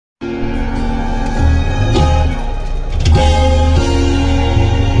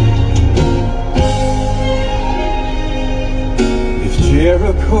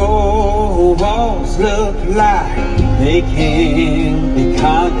like they can't be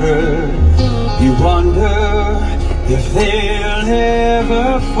conquered. You wonder if they'll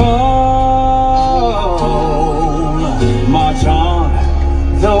ever fall. March on,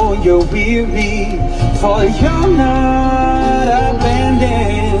 though you're weary, for you're not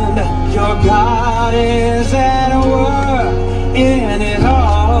abandoned. Your God is at work in it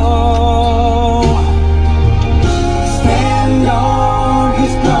all. Stand on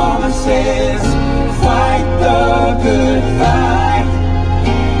His promises, fight the good fight.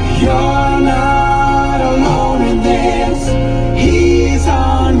 You're not alone in this. He's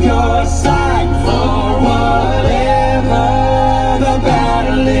on your side for whatever the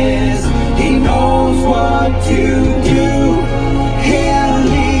battle is. He knows what to do. He'll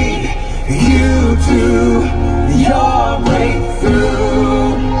lead you to your breakthrough.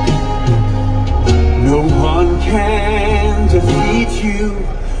 No one can defeat you.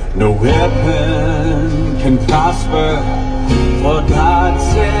 No weapon can prosper. For God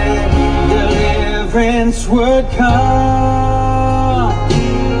said deliverance would come.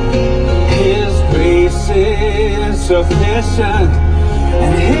 His grace is sufficient,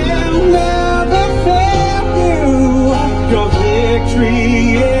 and He'll never fail you. Your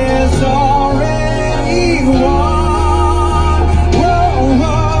victory is already won. Whoa,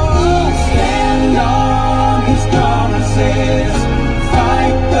 whoa. Stand on His promises,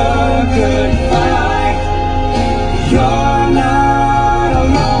 fight the good fight. You're not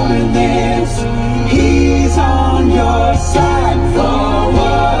alone in this. He's on your side for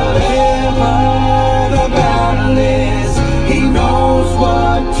whatever the battle is. He knows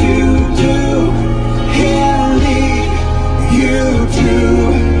what to do. He'll lead you to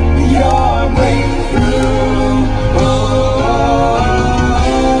your breakthrough. Oh,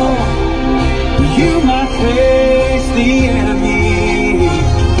 you might face the enemy,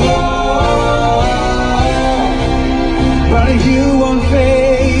 but you won't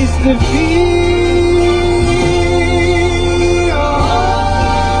face defeat. Oh,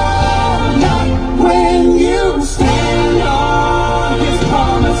 not when you stand on His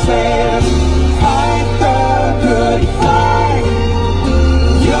promises, fight the good fight.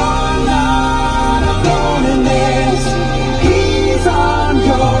 You're not alone in this. He's on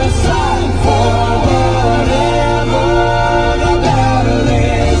your side for whatever the battle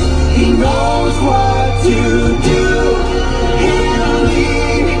is. He knows what to do. He'll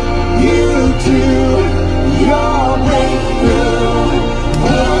lead you to your breakthrough.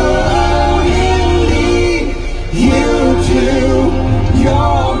 Oh, He'll lead you to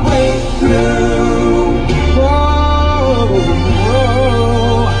your breakthrough. Oh,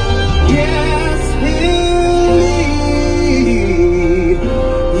 oh, yes, He'll lead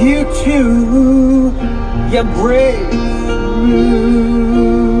you to your breakthrough.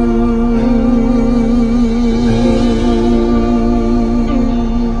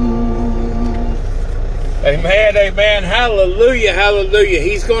 Amen, amen, hallelujah, hallelujah.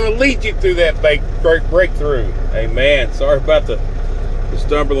 He's going to lead you through that breakthrough. Amen. Sorry about the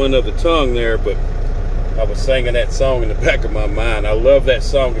stumbling of the tongue there, but I was singing that song in the back of my mind. I love that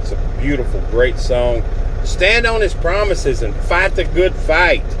song. It's a beautiful, great song. Stand on His promises and fight the good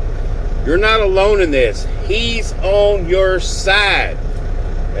fight. You're not alone in this. He's on your side.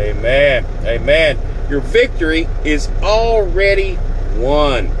 Amen, amen. Your victory is already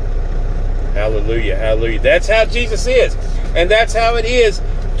won. Hallelujah, hallelujah. That's how Jesus is. And that's how it is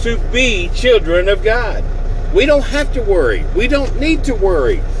to be children of God. We don't have to worry. We don't need to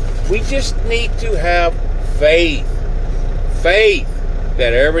worry. We just need to have faith. Faith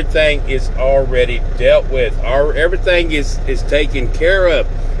that everything is already dealt with. Everything is taken care of.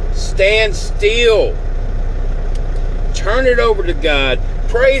 Stand still. Turn it over to God.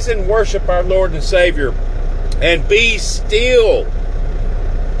 Praise and worship our Lord and Savior. And be still.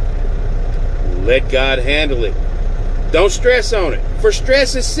 Let God handle it. Don't stress on it. For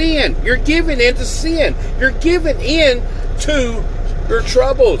stress is sin. You're giving in to sin. You're giving in to your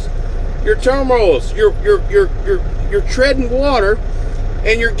troubles, your turmoils. You're treading water,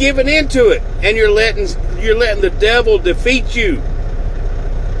 and you're giving into it, and you're letting the devil defeat you.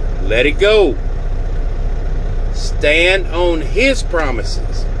 Let it go. Stand on His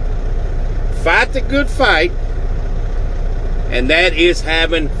promises. Fight the good fight. And that is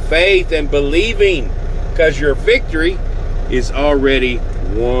having faith and believing, because your victory is already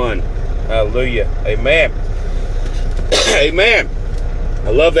won. Hallelujah. Amen. Amen.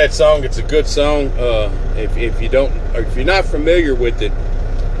 I love that song. It's a good song. If you're not familiar with it,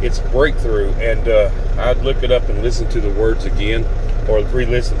 it's Breakthrough. And I'd look it up and listen to the words again, or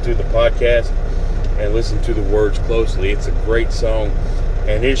re-listen to the podcast and listen to the words closely. It's a great song,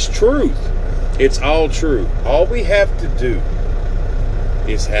 and it's truth. It's all true. All we have to do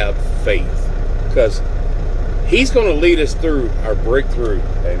is have faith, because he's going to lead us through our breakthrough.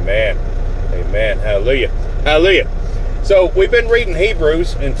 Amen. Amen. Hallelujah. Hallelujah. So we've been reading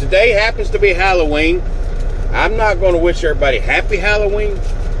Hebrews, and today happens to be Halloween. I'm not going to wish everybody happy Halloween,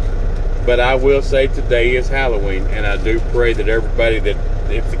 but I will say today is Halloween, and I do pray that everybody,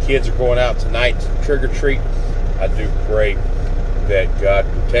 that if the kids are going out tonight to trick or treat, I do pray that God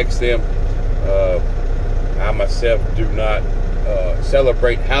protects them. I myself do not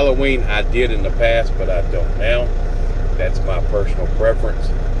celebrate Halloween. I did in the past, but I don't now. That's my personal preference.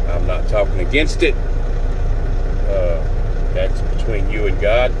 I'm not talking against it. That's between you and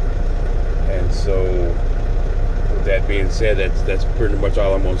God. And so, with that being said, that's pretty much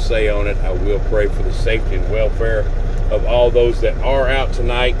all I'm going to say on it. I will pray for the safety and welfare of all those that are out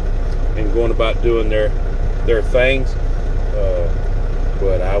tonight and going about doing their things.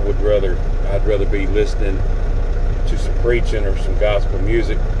 But I'd rather be listening to some preaching or some gospel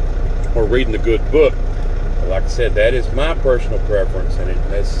music or reading a good book. Like I said, that is my personal preference, and it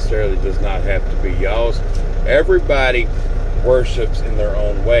necessarily does not have to be y'all's. Everybody worships in their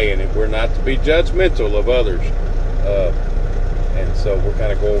own way, and we're not to be judgmental of others. And so we're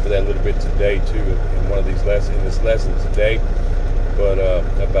kind of go over that a little bit today too in one of these lessons, in this lesson today, but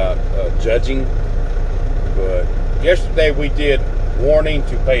about judging. But yesterday we did warning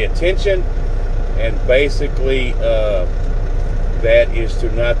to pay attention, and basically that is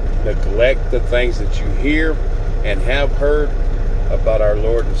to not neglect the things that you hear and have heard about our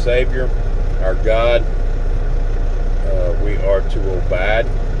Lord and Savior, our God. We are to abide.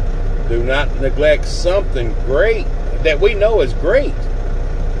 Do not neglect something great that we know is great.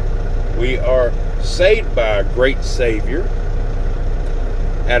 We are saved by a great Savior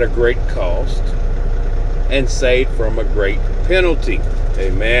at a great cost, and saved from a great penalty.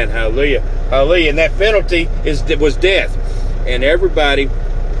 Amen. Hallelujah. Hallelujah. And that penalty was death. And everybody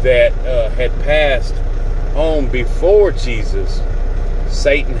that had passed on before Jesus,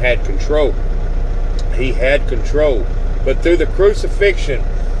 Satan had control. He had control. But through the crucifixion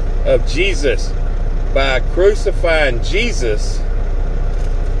of Jesus, by crucifying Jesus,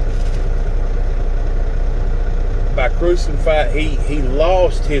 he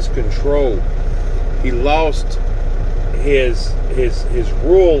lost his control. He lost his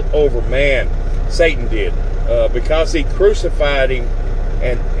rule over man. Satan did, because he crucified him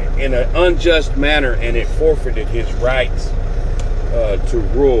and in an unjust manner, and it forfeited his rights to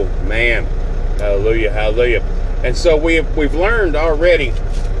rule man. Hallelujah, hallelujah. And so we've learned already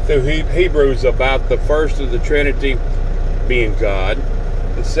through Hebrews about the first of the Trinity being God,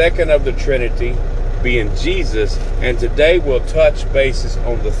 the second of the Trinity being Jesus, and today we'll touch bases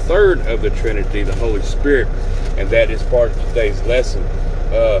on the third of the Trinity, the Holy Spirit, and that is part of today's lesson.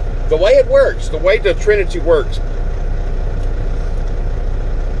 The way it works, the way the Trinity works.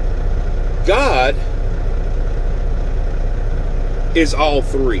 God is all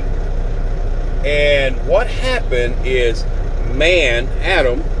three. And what happened is man,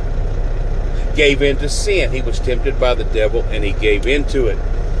 Adam, gave in to sin. He was tempted by the devil and he gave into it,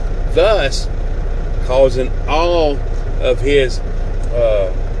 thus causing all of his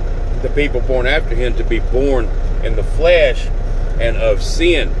the people born after him to be born in the flesh and of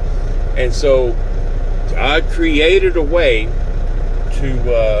sin. And so God created a way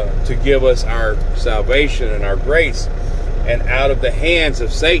to give us our salvation and our grace, and out of the hands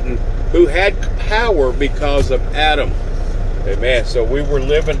of Satan, who had power because of Adam. Amen. So we were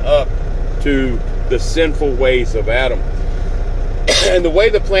living up to the sinful ways of Adam. And the way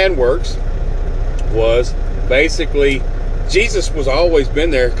the plan works was basically Jesus was always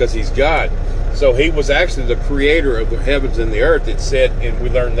been there because he's God. So he was actually the creator of the heavens and the earth. It said, and we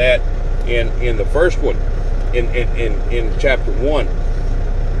learned that in the first one, in chapter 1.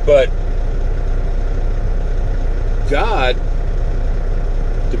 But God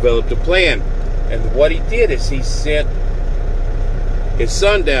developed a plan, and what he did is he sent his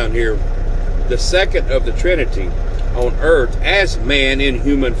son down here, the second of the Trinity, on earth as man in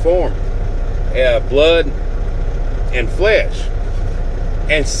human form, blood and flesh.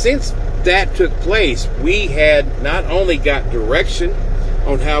 And since that took place, we had not only got direction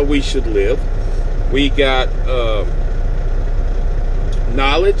on how we should live, we got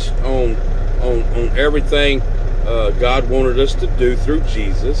knowledge on everything God wanted us to do through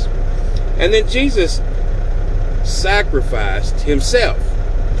Jesus. And then Jesus sacrificed himself.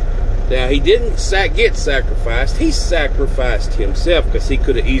 Now, he didn't get sacrificed. He sacrificed himself because he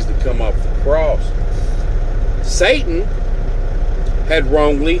could have easily come off the cross. Satan had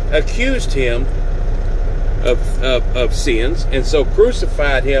wrongly accused him of sins, and so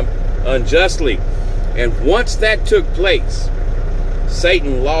crucified him unjustly. And once that took place,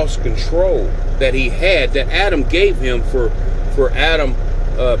 Satan lost control that he had, that Adam gave him for Adam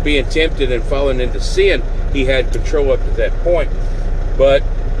being tempted and falling into sin. He had control up to that point. But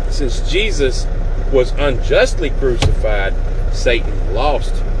since Jesus was unjustly crucified, Satan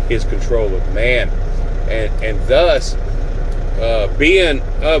lost his control of man. And thus, being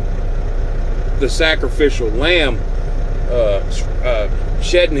of the sacrificial lamb,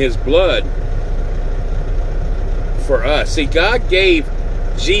 shedding his blood for us. See, God gave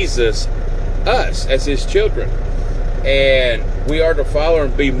Jesus us as his children, and we are to follow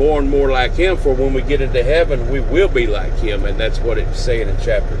and be more and more like him, for when we get into heaven we will be like him. And that's what it's saying in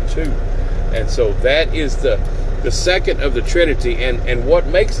chapter 2. And so that is the second of the Trinity. And what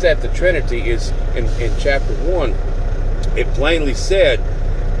makes that the Trinity is in chapter 1, it plainly said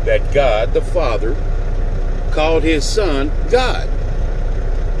that God the Father called his Son God,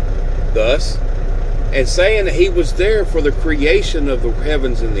 thus, and saying that he was there for the creation of the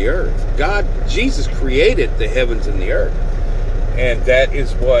heavens and the earth. Jesus created the heavens and the earth. And that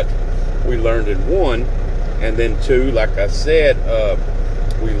is what we learned in 1. And then 2, like I said,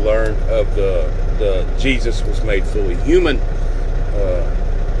 we learned of the Jesus was made fully human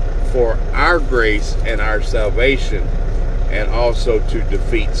for our grace and our salvation, and also to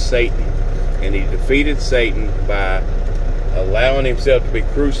defeat Satan. And he defeated Satan by allowing himself to be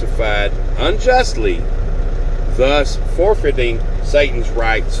crucified unjustly, thus forfeiting Satan's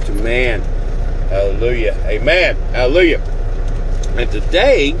rights to man. Hallelujah. Amen. Hallelujah. And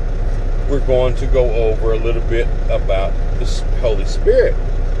today we're going to go over a little bit about the Holy Spirit.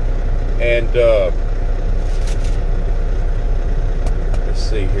 And let's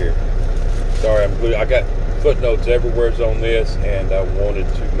see here. Sorry, I got footnotes everywhere on this, and I wanted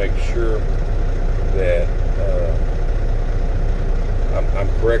to make sure that I'm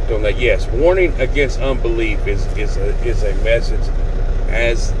correct on that. Yes, warning against unbelief is a message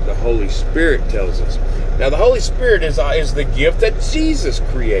as the Holy Spirit tells us. Now, the Holy Spirit is the gift that Jesus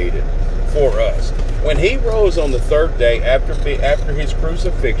created for us. When he rose on the third day after his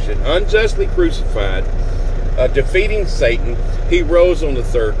crucifixion, unjustly crucified, defeating Satan, he rose on the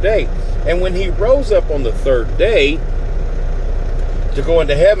third day. And when he rose up on the third day to go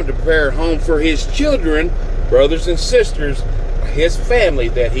into heaven to prepare a home for his children, brothers and sisters, his family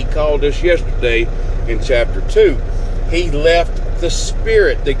that he called us yesterday in chapter 2, he left the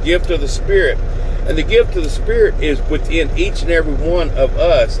Spirit, the gift of the Spirit. And the gift of the Spirit is within each and every one of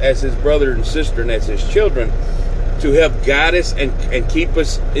us as his brother and sister and as his children, to help guide us and keep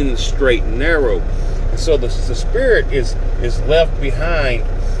us in the straight and narrow. And so the Spirit is left behind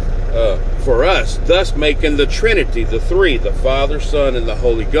for us, thus making the Trinity, the three, the Father, Son, and the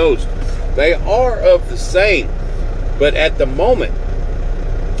Holy Ghost. They are of the same, but at the moment,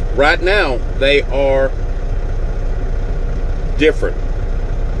 right now, they are different.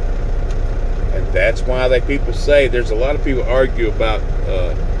 And that's why people say, there's a lot of people argue about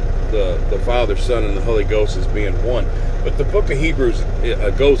the Father, Son, and the Holy Ghost as being one. But the book of Hebrews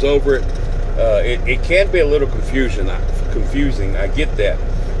goes over it. It can be a little confusing. I get that,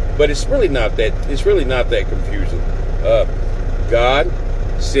 but it's really not that. It's really not that confusing. God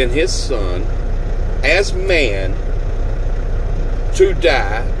sent his Son as man to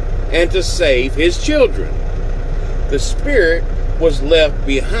die and to save his children. The Spirit was left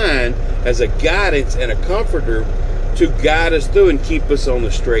behind as a guidance and a comforter to guide us through and keep us on the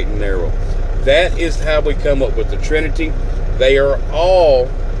straight and narrow. That is how we come up with the Trinity. They are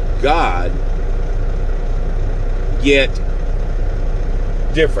all God, yet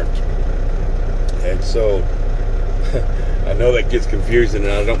different. And so I know that gets confusing,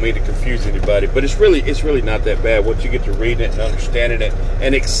 and I don't mean to confuse anybody, but it's really not that bad once you get to reading it and understanding it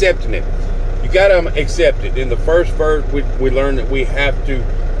and accepting it. You got to accept it. In the first verse, we learn that we have to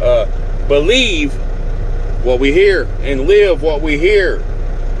believe what we hear and live what we hear.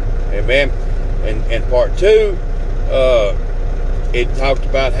 Amen. And part 2, it talked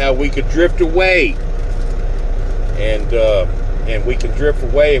about how we could drift away, and we can drift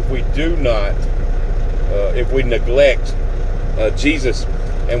away if we do not, if we neglect Jesus,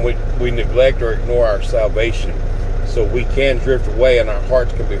 and we neglect or ignore our salvation. So we can drift away, and our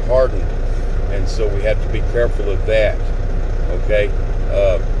hearts can be hardened, and so we have to be careful of that. Okay.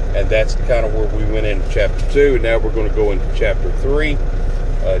 And that's kind of where we went into chapter 2, and now we're going to go into chapter 3.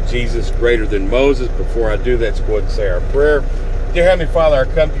 Jesus greater than Moses. Before I do that, let's go ahead and say our prayer. Dear Heavenly Father, I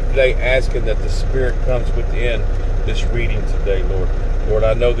come to you today asking that the Spirit comes within this reading today, Lord. Lord,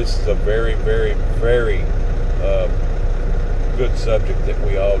 I know this is a very, very, very good subject that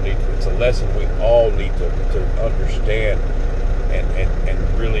we all need. It's a lesson we all need to understand.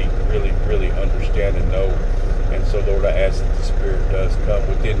 and really, really, really understand and know. And so, Lord, I ask that the Spirit does come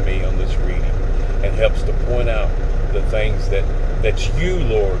within me on this reading and helps to point out the things that you,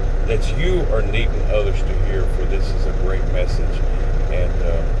 Lord, that you are needing others to hear, for this is a great message. And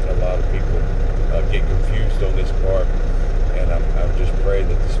a lot of people get confused on this part. And I'm just praying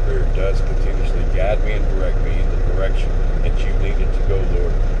that the Spirit does continuously guide me and direct me in the direction that you need it to go,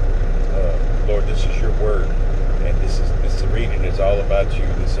 Lord. Lord, this is your word. And this reading is all about you.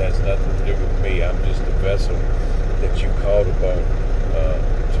 This has nothing to do with me. I'm just a vessel that you called upon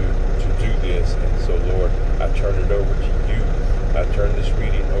to do this. And so, Lord, I turn it over to you. I turn this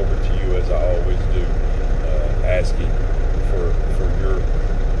reading over to you as I always do, asking for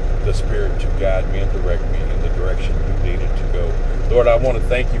the Spirit to guide me and direct me in the direction you need it to go. Lord, I want to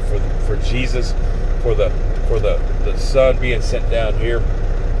thank you for Jesus, for the Son being sent down here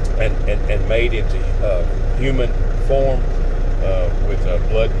and made into human form with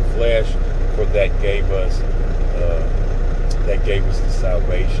blood and flesh, for that gave us the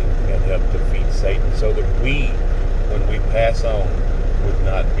salvation and helped defeat Satan, so that we, when we pass on, would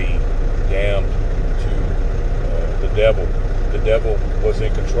not be damned to the devil. The devil was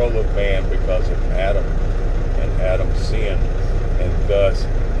in control of man because of Adam and Adam's sin, and thus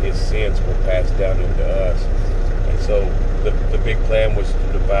his sins were passed down into us. And so the big plan was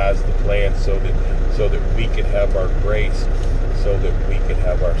to devise the plan so that we could have our grace, so that we could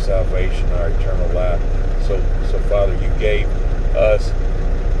have our salvation, our eternal life. So Father, you gave us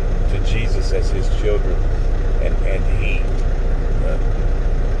to Jesus as his children, and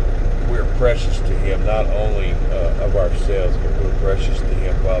we're precious to him, not only of ourselves, but we're precious to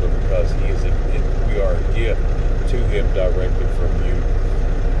him, Father, because we are a gift to him directly from you,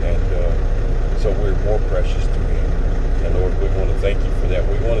 and so we're more precious to him. And Lord, we want to thank you for that.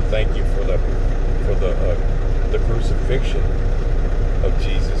 We want to thank you for the crucifixion of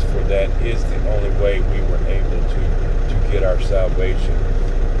Jesus, for that is the only way we were able to get our salvation.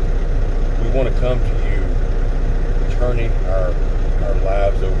 We want to come to you, turning our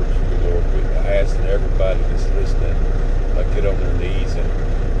lives over to you, Lord. I ask that everybody that's listening get on their knees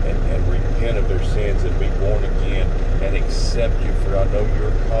and repent of their sins and be born again and accept you, for I know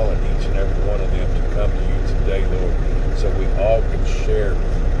you're calling each and every one of them to come to you today, Lord, so we all can share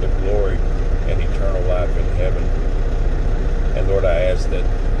the glory and eternal life in heaven. And Lord, I ask that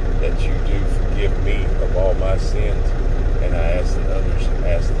you do forgive me of all my sins, and I ask that others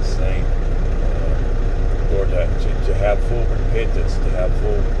ask the same. Lord, to have full repentance, to have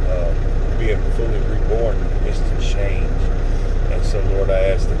being fully reborn is to change. And so, Lord, I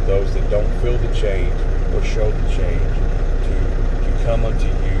ask that those that don't feel the change or show the change to come unto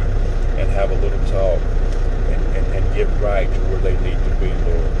you and have a little talk and get right to where they need to be,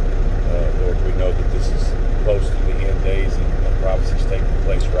 Lord. Lord, we know that this is close to the end days and prophecies taking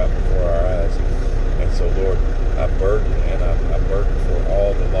place right before our eyes. And so, Lord, I burden for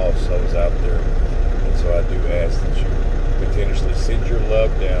all the lost souls out there. And so I do ask that you continuously send your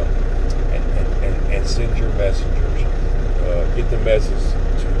love down and send your messengers. Get the message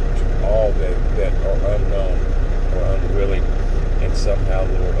to all that are unknown or unwilling, and somehow,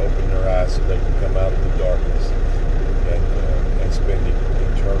 Lord, open their eyes so they can come out of the darkness and spend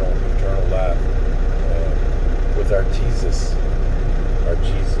eternal life with our Jesus.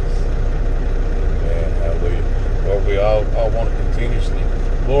 Amen. Hallelujah. Lord, we all want to continuously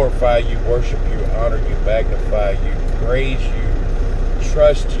glorify you, worship you, honor you, magnify you, praise you,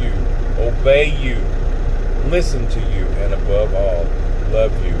 trust you, obey you, listen to you, and above all,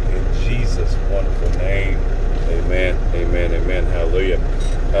 love you in Jesus' wonderful name. Amen, amen, amen. Hallelujah,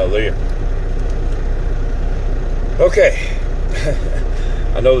 hallelujah. Okay.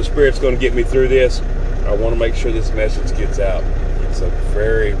 I know the Spirit's going to get me through this. I want to make sure this message gets out. It's a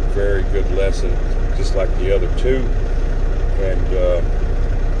very, very good lesson, just like the other two. And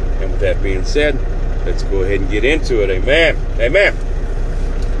with that being said, let's go ahead and get into it. Amen. Amen.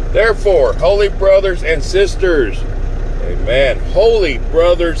 Therefore, holy brothers and sisters, amen. Holy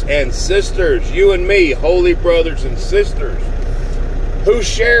brothers and sisters, you and me, holy brothers and sisters, who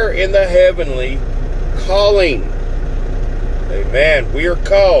share in the heavenly calling. Amen. We are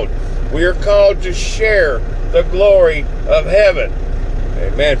called to share the glory of heaven.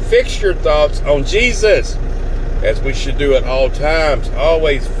 Amen. Fix your thoughts on Jesus, as we should do at all times.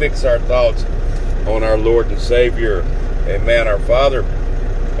 Always fix our thoughts on our Lord and Savior. Amen. Our Father.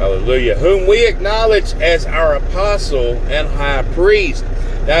 Hallelujah. Whom we acknowledge as our apostle and high priest.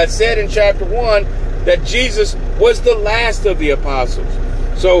 Now, it said in chapter 1 that Jesus was the last of the apostles.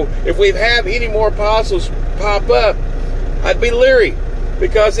 So if we have any more apostles pop up, I'd be leery,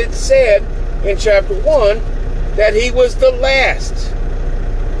 because it said in chapter 1 that he was the last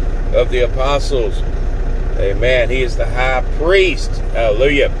of the apostles. Amen. He is the high priest.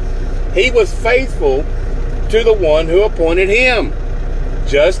 Hallelujah. He was faithful to the one who appointed him,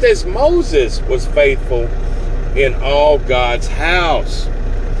 just as Moses was faithful in all God's house.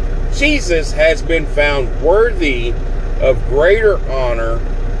 Jesus has been found worthy of greater honor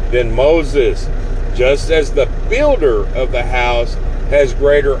than Moses, just as the builder of the house has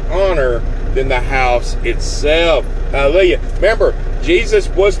greater honor than the house itself. Hallelujah. Remember, Jesus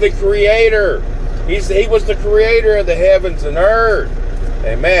was the creator. He was the creator of the heavens and earth.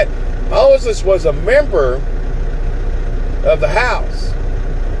 Amen. Moses was a member of the house,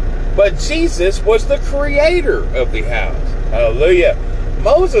 but Jesus was the creator of the house. Hallelujah.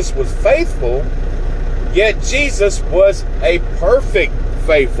 Moses was faithful, yet Jesus was a perfect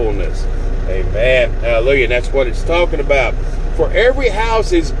faithfulness. Amen. Hallelujah. And that's what it's talking about. For every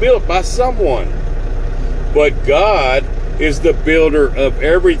house is built by someone, but God is the builder of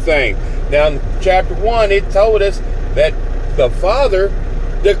everything. Now in chapter 1, it told us that the Father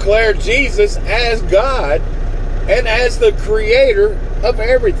declared Jesus as God and as the creator of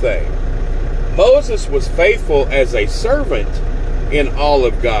everything. Moses was faithful as a servant in all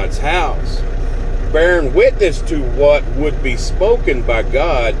of God's house, bearing witness to what would be spoken by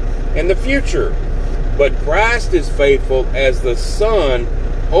God in the future. But Christ is faithful as the Son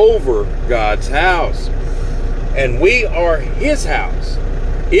over God's house. And we are his house,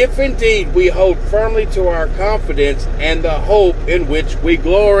 if indeed we hold firmly to our confidence and the hope in which we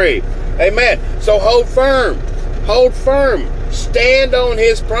glory. Amen. So hold firm. Hold firm. Stand on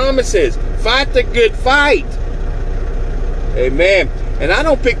his promises. Fight the good fight. Amen. And I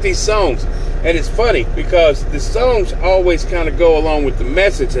don't pick these songs. And it's funny because the songs always kind of go along with the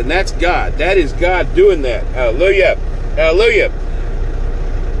message, and that's God. That is God doing that. Hallelujah. Hallelujah.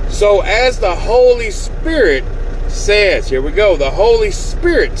 So as the Holy Spirit says, here we go. The Holy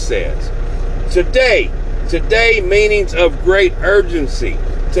Spirit says, today meanings of great urgency.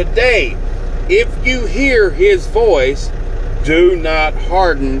 Today, if you hear his voice, do not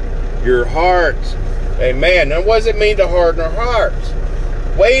harden your hearts. Amen. Now, what does it mean to harden our hearts?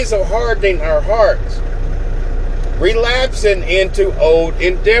 Ways of hardening our hearts: relapsing into old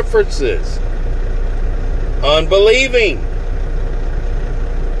indifferences, unbelieving,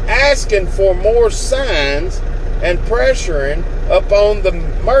 asking for more signs, and pressuring upon the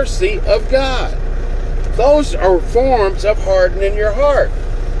mercy of God. Those are forms of hardening your heart.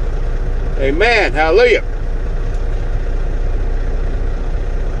 Amen. Hallelujah.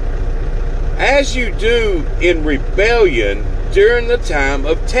 As you do in rebellion during the time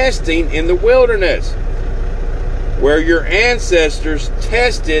of testing in the wilderness, where your ancestors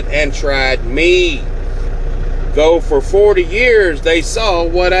tested and tried me, though for 40 years they saw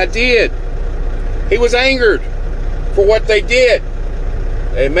what I did. He was angered for what they did.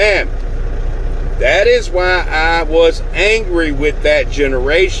 Amen. That is why I was angry with that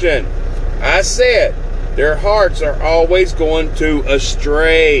generation. I said, their hearts are always going to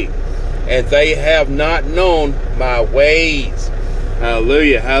astray, and they have not known my ways.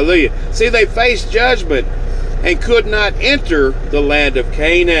 Hallelujah, hallelujah. See, they faced judgment and could not enter the land of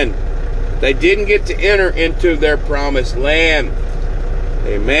Canaan. They didn't get to enter into their promised land.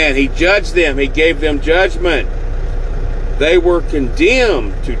 Amen. He judged them. He gave them judgment. They were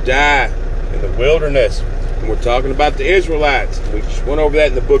condemned to die in the wilderness. And we're talking about the Israelites. We just went over that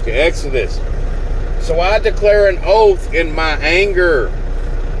in the book of Exodus. So I declare an oath in my anger: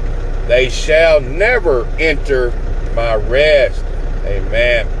 they shall never enter my rest.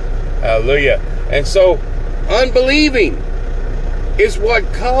 Amen. Hallelujah. And so unbelieving is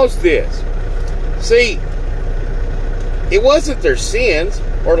what caused this. See, it wasn't their sins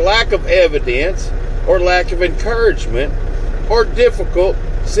or lack of evidence or lack of encouragement or difficult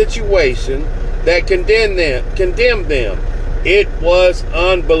situation that condemned them. It was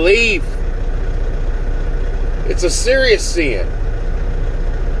unbelief. It's a serious sin.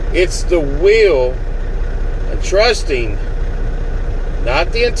 It's the will and trusting,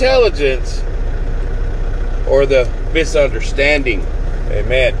 not the intelligence or the misunderstanding.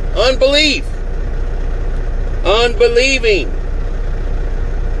 Amen. Unbelief. Unbelieving.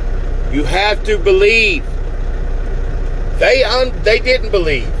 You have to believe. They didn't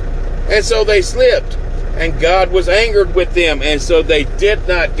believe, and so they slipped, and God was angered with them, and so they did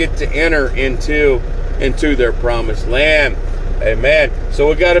not get to enter into their promised land. Amen. So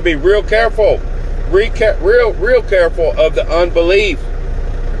we got to be real careful, real careful of the unbelief,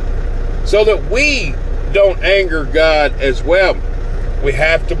 so that we don't anger God as well. We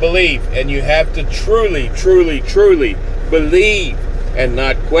have to believe, and you have to truly believe and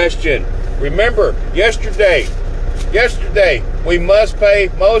not question. Remember, yesterday yesterday. We must pay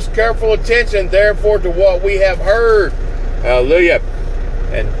most careful attention, therefore, to what we have heard. Hallelujah.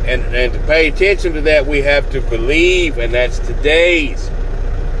 And to pay attention to that, we have to believe, and that's today's.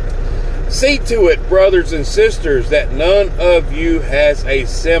 See to it, brothers and sisters, that none of you has a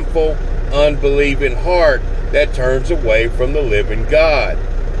sinful, unbelieving heart that turns away from the living God.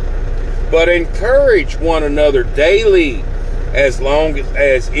 But encourage one another daily, as long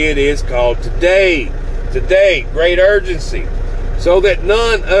as it is called today. Today, great urgency. So that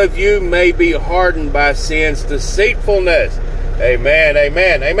none of you may be hardened by sin's deceitfulness. Amen,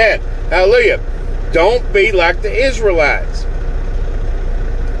 amen, amen. Hallelujah. Don't be like the Israelites.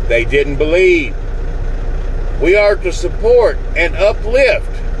 They didn't believe. We are to support and uplift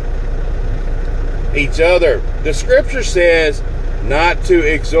each other. The scripture says not to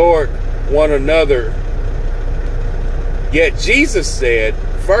exhort one another. Yet Jesus said,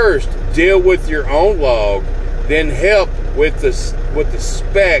 first deal with your own log, then help with the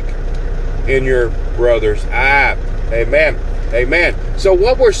speck in your brother's eye. Amen. Amen. So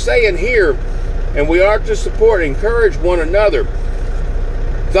what we're saying here, and we are to support, encourage one another.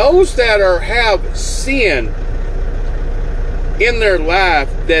 Those that have sin in their life,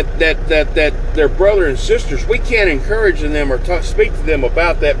 that their brother and sisters, we can't encourage them or speak to them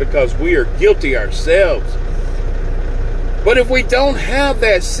about that because we are guilty ourselves. But if we don't have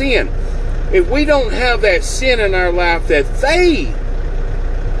that sin, if we don't have that sin in our life that they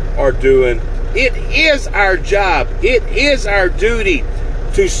are doing, it is our job, it is our duty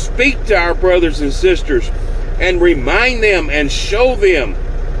to speak to our brothers and sisters and remind them and show them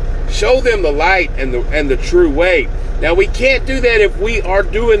the light and the true way. Now, we can't do that if we are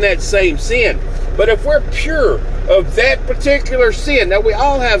doing that same sin. But if we're pure of that particular sin, now we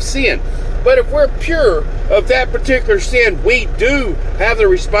all have sin, but if we're pure of that particular sin, we do have the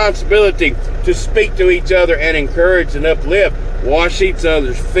responsibility to speak to each other and encourage and uplift, wash each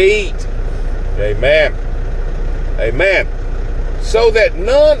other's feet. Amen. Amen. So that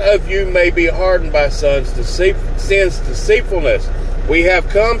none of you may be hardened by sin's deceitfulness. We have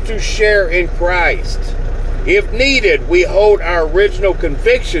come to share in Christ. If needed, we hold our original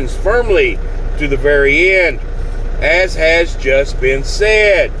convictions firmly to the very end, as has just been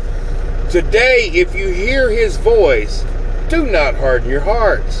said. Today, if you hear his voice, do not harden your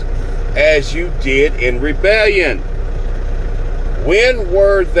hearts, as you did in rebellion. When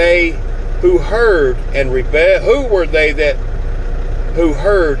were they who heard and rebelled? Who were they who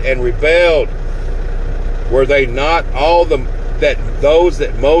heard and rebelled? Were they not all those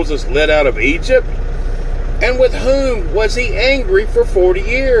that Moses led out of Egypt? And with whom was he angry for 40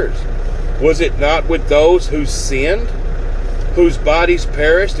 years? Was it not with those who sinned, whose bodies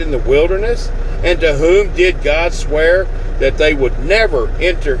perished in the wilderness? And to whom did God swear that they would never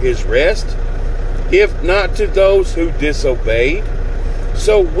enter his rest, if not to those who disobeyed?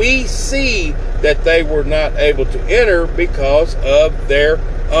 So we see that they were not able to enter because of their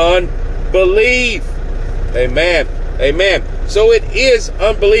unbelief. Amen. Amen. So it is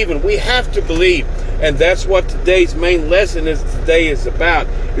unbelieving. We have to believe. And that's what today's main lesson is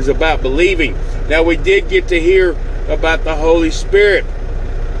about believing. Now, we did get to hear about the Holy Spirit.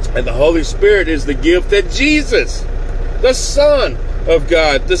 And the Holy Spirit is the gift that Jesus, the Son of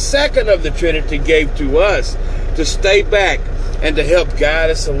God, the second of the Trinity, gave to us to stay back and to help guide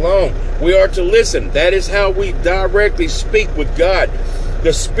us along. We are to listen. That is how we directly speak with God.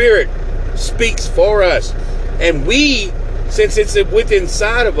 The Spirit speaks for us. And we, since it's within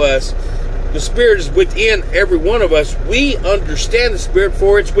inside of us, the Spirit is within every one of us. We understand the Spirit,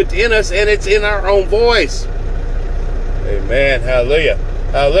 for it's within us and it's in our own voice. Amen. Hallelujah.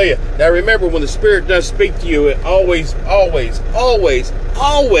 Hallelujah. Now remember, when the Spirit does speak to you, it always, always, always,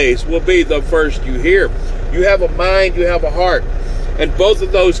 always will be the first you hear. You have a mind, you have a heart. And both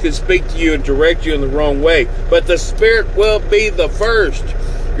of those can speak to you and direct you in the wrong way. But the Spirit will be the first.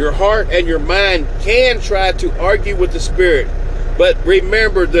 Your heart and your mind can try to argue with the Spirit. But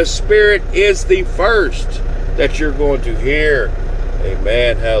remember, the Spirit is the first that you're going to hear.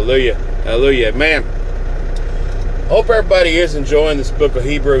 Amen. Hallelujah. Hallelujah. Amen. Hope everybody is enjoying this book of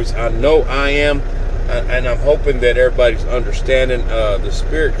Hebrews. I know I am. And I'm hoping that everybody's understanding. The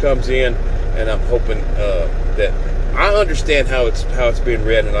Spirit comes in, and I'm hoping that I understand how it's being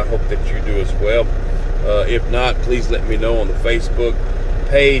read, and I hope that you do as well. If not, please let me know on the Facebook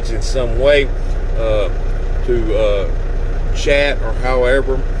page in some way to chat or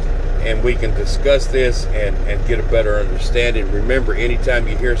however, and we can discuss this and get a better understanding. Remember, anytime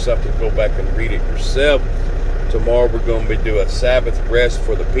you hear something, go back and read it yourself. Tomorrow we're going to do a Sabbath rest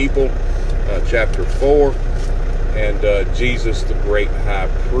for the people, chapter 4, and Jesus the great high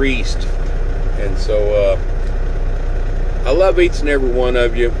priest. And so I love each and every one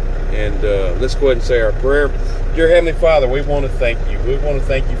of you. And let's go ahead and say our prayer. Dear Heavenly Father, we want to thank you. We want to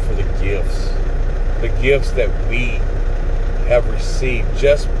thank you for the gifts that we have received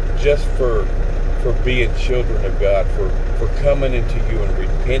just for being children of God, for coming into you and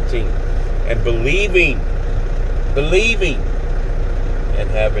repenting and believing and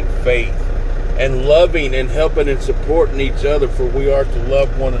having faith and loving and helping and supporting each other, for we are to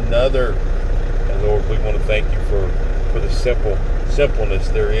love one another. And Lord, we want to thank you for the simpleness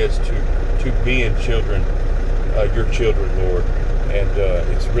there is to being children, your children, Lord. And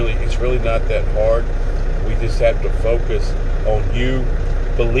it's really not that hard. We just have to focus on you,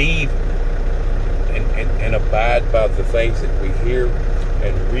 believe and abide by the things that we hear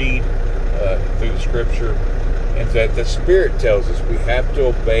and read through the Scripture, and that the Spirit tells us we have to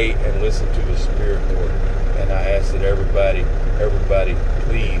obey and listen to the Spirit, Lord. And I ask that everybody,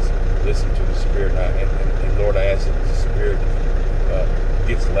 please listen to the Spirit. And Lord, I ask that the Spirit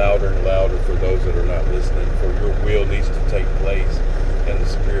gets louder and louder for those that are not listening, for your will needs to take place, and the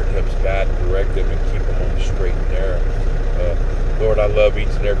Spirit helps guide and direct them and keep them on the straight and narrow. Lord, I love each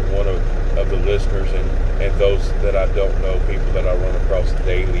and every one of the listeners and those that I don't know, people that I run across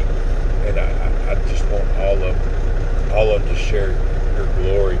daily. And I just want all of them to share your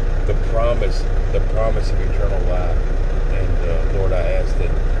glory, the promise of eternal life. And Lord, I ask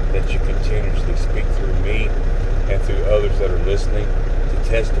that you continuously speak through me and through others that are listening to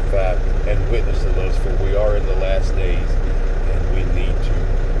testify and witness to those, for we are in the last days and we need to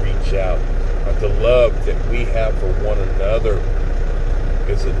reach out. The love that we have for one another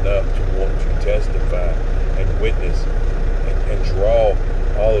is enough to want to testify and witness and draw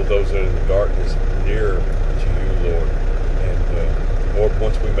all of those that are in the darkness nearer to you, Lord. And Lord,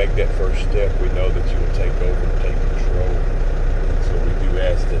 once we make that first step, we know that you will take over and take control. And so we do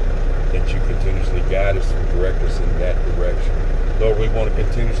ask that you continuously guide us and direct us in that direction. Lord, we want to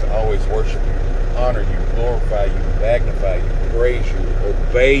continuously always worship you, honor you, glorify you, magnify you, praise you,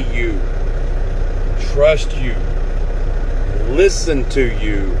 obey you, trust you, listen to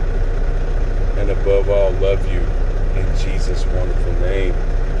you, and above all, love you. In Jesus' wonderful name.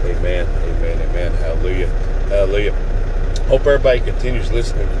 Amen. Amen. Amen. Hallelujah. Hallelujah. Hope everybody continues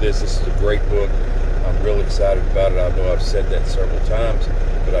listening to this. This is a great book. I'm real excited about it. I know I've said that several times,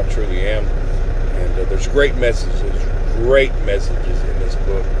 but I truly am. And there's great messages in this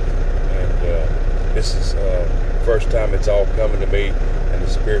book. And this is first time it's all coming to me, and the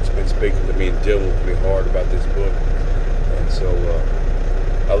Spirit's been speaking to me and dealing with me hard about this book. And so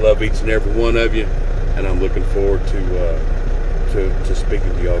I love each and every one of you, and I'm looking forward to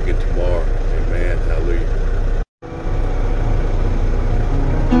speaking to y'all again tomorrow. Amen. Hallelujah.